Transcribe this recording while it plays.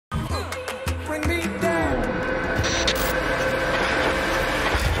bring me down.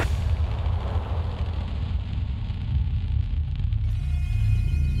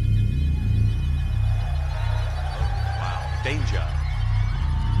 Wow, danger.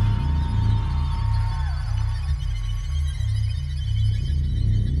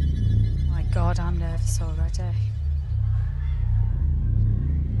 My God, I'm nervous already.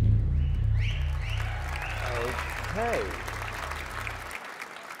 Okay.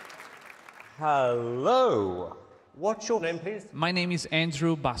 Hello. What's your name, please? My name is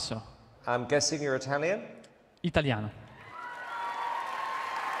Andrew Basso. I'm guessing you're Italian? Italiano.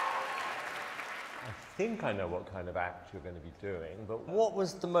 I think I know what kind of act you're going to be doing, but what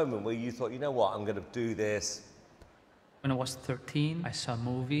was the moment where you thought, you know what, I'm going to do this? When I was 13, I saw a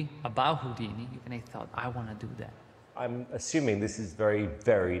movie about Houdini, and I thought, I want to do that. I'm assuming this is very,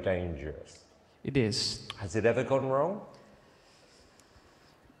 very dangerous. It is. Has it ever gone wrong?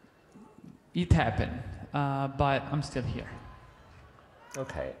 It happened, but I'm still here.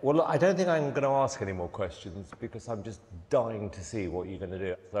 Okay. Well, look, I don't think I'm going to ask any more questions because I'm just dying to see what you're going to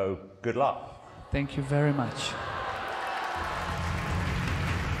do. So, good luck. Thank you very much.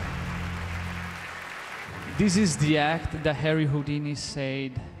 This is the act that Harry Houdini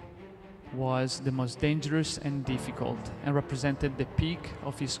said was the most dangerous and difficult and represented the peak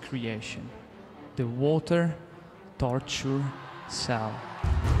of his creation. The water torture cell.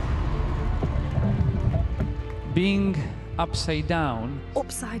 Being upside down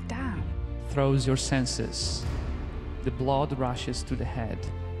Upside down? throws your senses. The blood rushes to the head.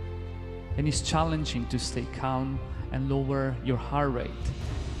 And it's challenging to stay calm and lower your heart rate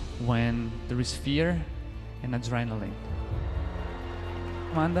when there is fear and adrenaline.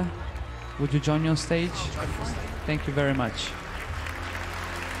 Amanda, would you join me on stage? Thank you very much.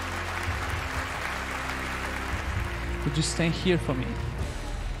 Would you stand here for me?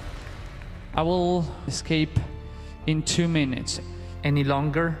 I will escape in 2 minutes. Any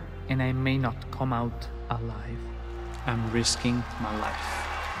longer, and I may not come out alive. I'm risking my life.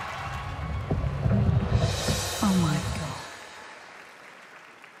 Oh my God.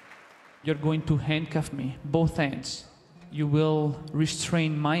 You're going to handcuff me, both ends. You will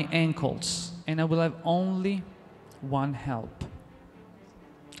restrain my ankles, and I will have only one help.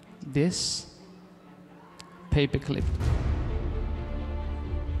 This paperclip.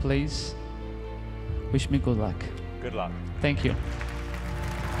 Please, wish me good luck. Good luck. Thank you.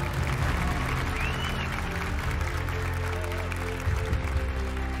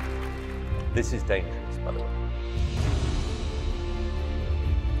 This is dangerous, by the way.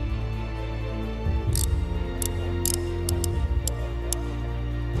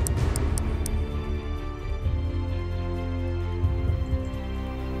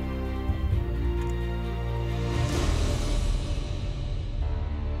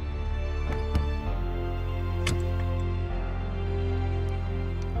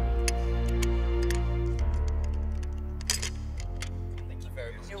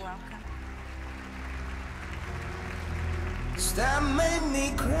 You're welcome. That made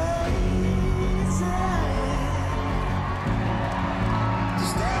me crazy.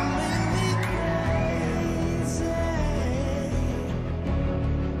 Does that make me crazy?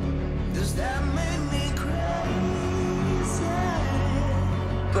 Does that make me crazy?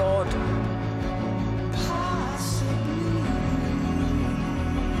 God, possibly.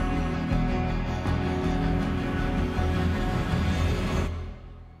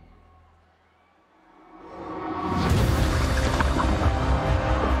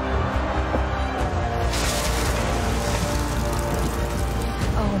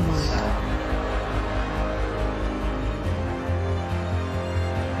 Oh my God.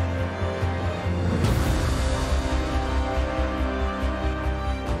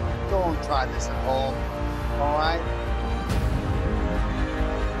 Don't try this at home, all right?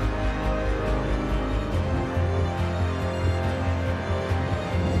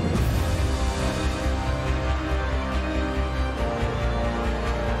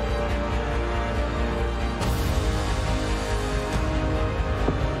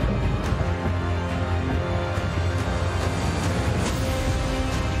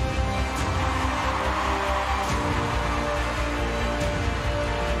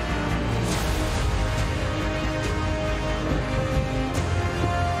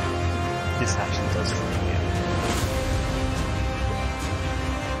 This actually does freak me out.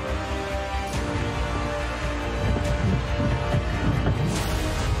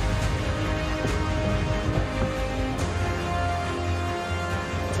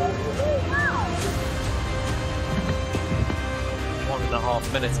 One and a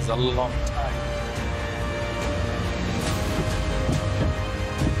half minutes is a long time.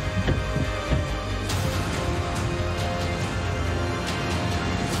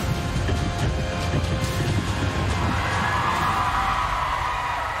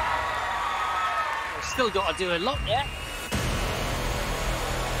 still got to do a lot yet.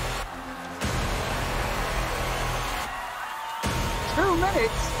 Two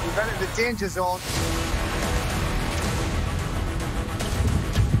minutes? You've entered the danger zone.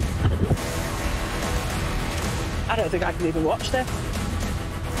 I don't think I can even watch this.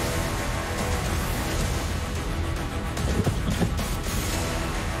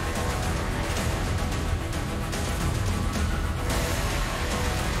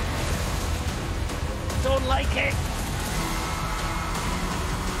 Don't like it.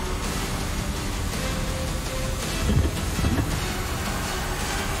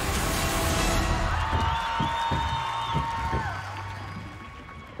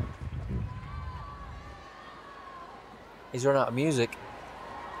 He's run out of music.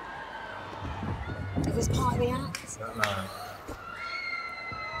 It was part of the act.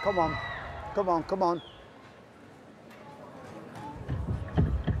 Come on. Come on, come on.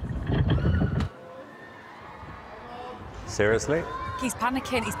 Seriously? He's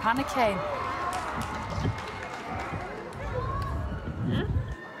panicking, he's panicking.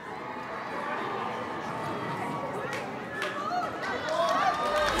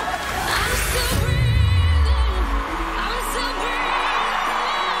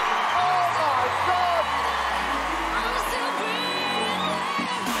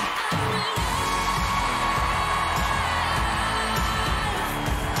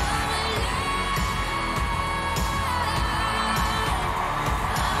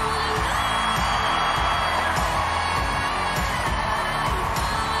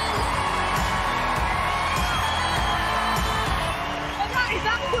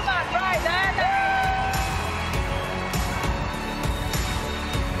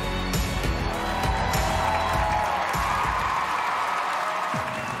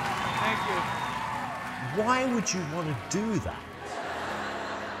 Why would you want to do that?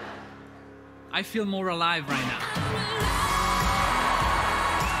 I feel more alive right now.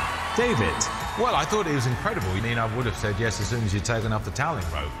 David? Well, I thought it was incredible. I mean, I would have said yes as soon as you'd taken off the toweling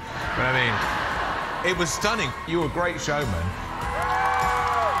rope. But I mean, it was stunning. You were a great showman.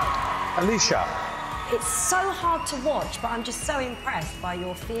 Alicia. It's so hard to watch, but I'm just so impressed by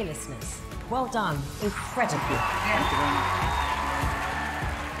your fearlessness. Well done. Incredible.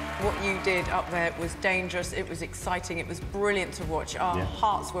 What you did up there was dangerous, it was exciting, it was brilliant to watch. Our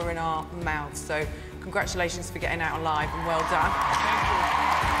hearts were in our mouths, so congratulations for getting out alive and well done.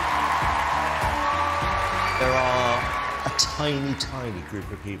 There are a tiny, tiny group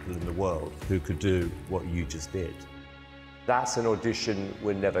of people in the world who could do what you just did. That's an audition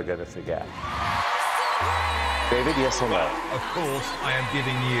we're never going to forget. David, yes or no? Of course, I am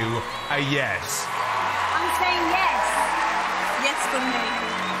giving you a yes. I'm saying yes. Yes for me.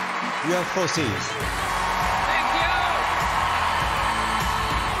 You have 4 C's. Thank you!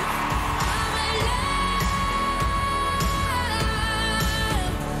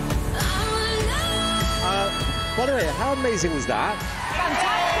 By the way, how amazing was that?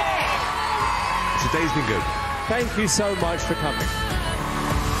 Fantastic! Today's been good. Thank you so much for coming.